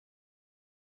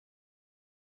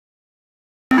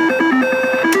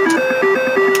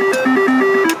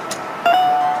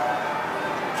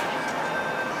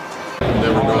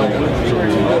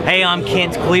Hey, I'm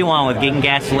Kent Clewan with Gink and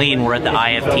Gasoline. We're at the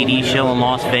IFTD show in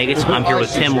Las Vegas. I'm here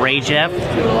with Tim Rajeff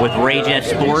with Rajeff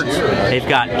Sports. They've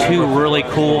got two really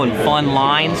cool and fun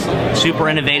lines, super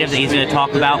innovative, that he's going to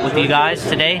talk about with you guys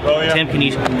today. Tim, can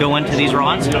you go into these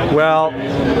rods? Well,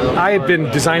 I have been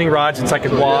designing rods since I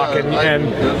could walk,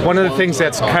 and one of the things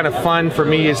that's kind of fun for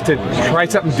me is to try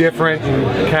something different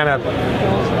and kind of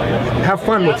have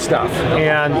fun with stuff.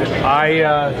 And I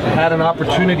had an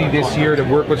opportunity this year to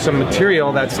work with some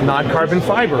material that's non-carbon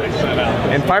fiber.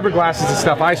 And fiberglass is the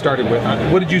stuff I started with.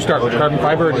 What did you start with, carbon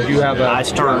fiber, or did you have I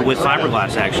started with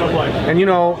fiberglass, actually. And you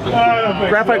know,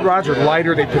 graphite rods are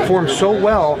lighter, they perform so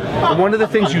well, and one of the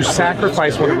things you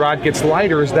sacrifice when a rod gets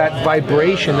lighter is that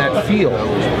vibration, that feel.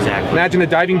 Exactly. Imagine a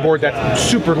diving board that's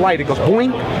super light, it goes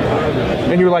boink,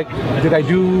 and you're like, did I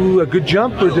do a good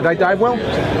jump or did I dive well?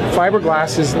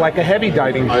 Fiberglass is like a heavy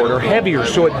diving board, or heavier,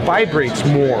 so it vibrates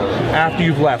more after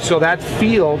you've left. So that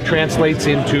feel translates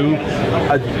into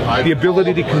the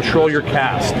ability to control your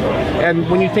cast. And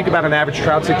when you think about an average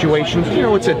trout situation, you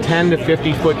know, it's a 10 to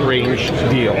 50 foot range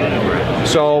deal.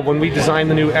 So when we designed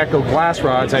the new Echo glass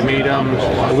rods, I made them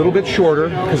a little bit shorter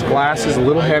because glass is a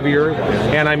little heavier,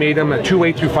 and I made them a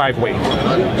 2-weight through 5-weight.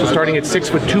 So starting at 6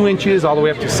 foot 2 inches all the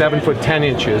way up to 7 foot 10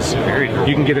 inches,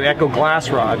 you can get an Echo glass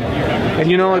rod.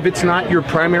 And you know, if it's not your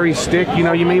primary stick, you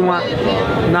know, you may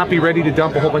not be ready to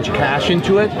dump a whole bunch of cash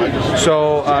into it.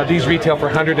 So these retail for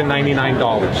 $199.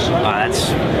 That's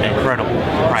incredible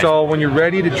price. So when you're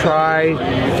ready to try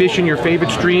fishing your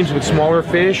favorite streams with smaller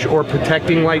fish or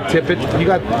protecting light tippet, you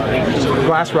got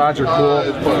glass rods are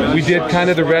cool. We did kind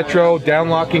of the retro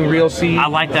down-locking reel seat. I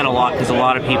like that a lot because a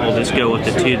lot of people just go with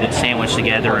the two that's sandwiched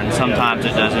together, and sometimes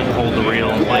it doesn't hold the reel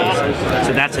in place.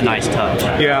 So that's a nice touch.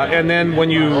 Yeah, and then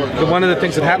when one of the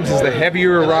things that happens is the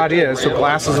heavier a rod is, so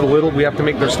glass is a little, we have to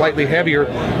make them slightly heavier,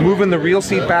 moving the reel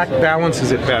seat back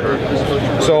balances it better.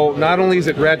 So not only is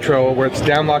it retro, where it's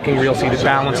down-locking reel seat, it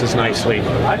balances nicely.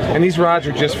 And these rods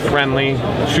are just friendly,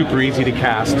 super easy to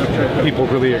cast. People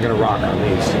really are going to rock on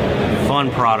these. Fun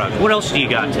product. What else do you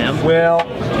got, Tim? Well,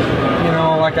 you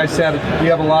know, like I said, we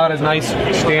have a lot of nice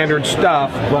standard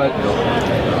stuff, but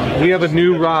we have a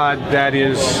new rod that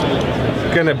is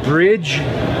going to bridge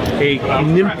a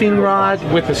nymphing rod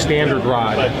with a standard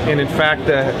rod. And in fact,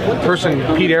 the person,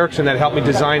 Pete Erickson, that helped me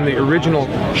design the original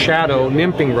Shadow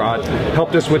nymphing rod,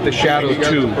 helped us with the Shadow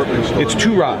 2. It's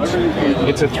two rods.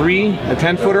 It's a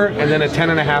 10-footer, and then a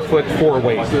 10.5-foot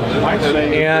 4-weight.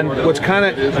 And what's kind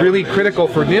of really critical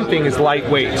for nymphing is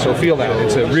lightweight, so feel that.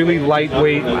 It's a really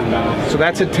lightweight, so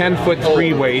that's a 10-foot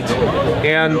 3-weight.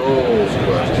 And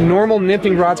normal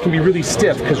nymphing rods can be really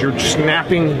stiff because you're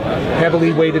snapping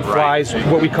heavily weighted flies,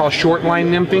 what we call short line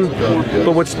nymphing.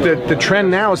 But what's the trend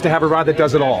now is to have a rod that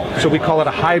does it all. So we call it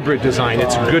a hybrid design.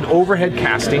 It's good overhead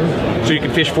casting, so you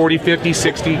can fish 40, 50,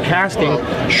 60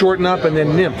 casting, shorten up, and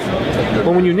then nymph.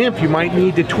 But when you nymph, you might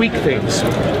need to tweak things.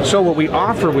 So what we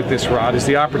offer with this rod is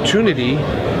the opportunity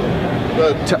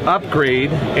to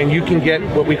upgrade, and you can get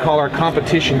what we call our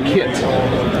competition kit.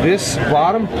 This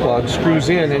bottom plug screws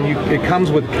in, and it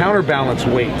comes with counterbalance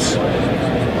weights.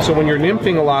 So when you're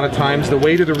nymphing, a lot of times the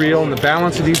weight of the reel and the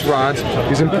balance of these rods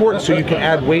is important, so you can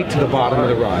add weight to the bottom of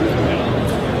the rod.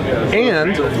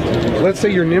 And let's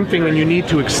say you're nymphing and you need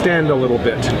to extend a little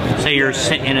bit. So you're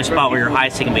sitting in a spot where you're high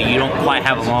sticking, but you don't quite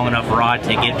have a long enough rod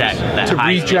to get that to high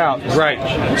reach stick. out,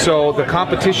 right. So the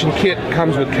competition kit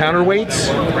comes with counterweights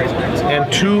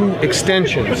and 2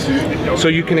 extensions. So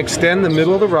you can extend the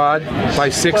middle of the rod by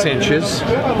 6 inches,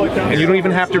 and you don't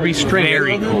even have to restring it.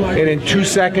 Very cool. And in 2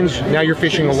 seconds, now you're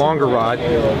fishing a longer rod.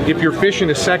 If you're fishing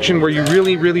a section where you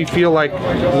really feel like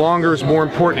longer is more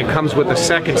important, it comes with a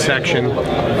second section.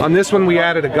 On this one, we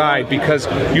added a guide because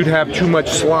you'd have too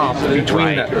much slop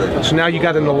between that. So now you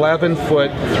got an 11-foot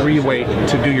 3-weight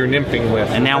to do your nymphing with.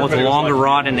 And now with the longer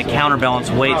rod and the counterbalance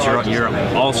weights, you're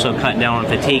also cutting down on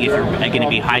fatigue if you're going to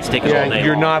be high sticking all day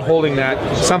you're long. not holding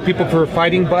that. Some people prefer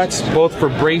fighting butts, both for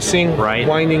bracing,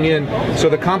 winding in. So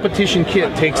the competition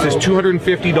kit takes this $250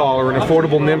 an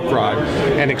affordable nymph rod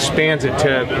and expands it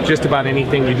to just about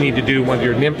anything you need to do, whether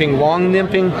you're nymphing, long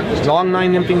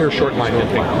line nymphing, or short line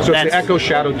nymphing. So it's the Echo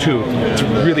Shadow 2. It's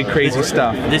really crazy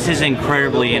stuff. This is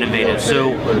incredibly innovative.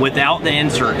 So without the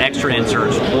extra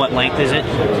inserts, what length is it?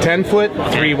 10-foot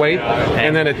 3-weight,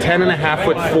 and then a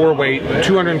 10.5-foot 4-weight,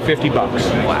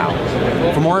 $250.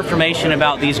 Wow. For more information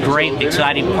about these great,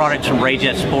 exciting products from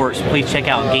Rajeff Sports, please check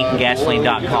out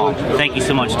ginkandgasoline.com. Thank you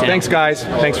so much, Tim. Thanks, guys.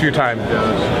 Thanks for your time.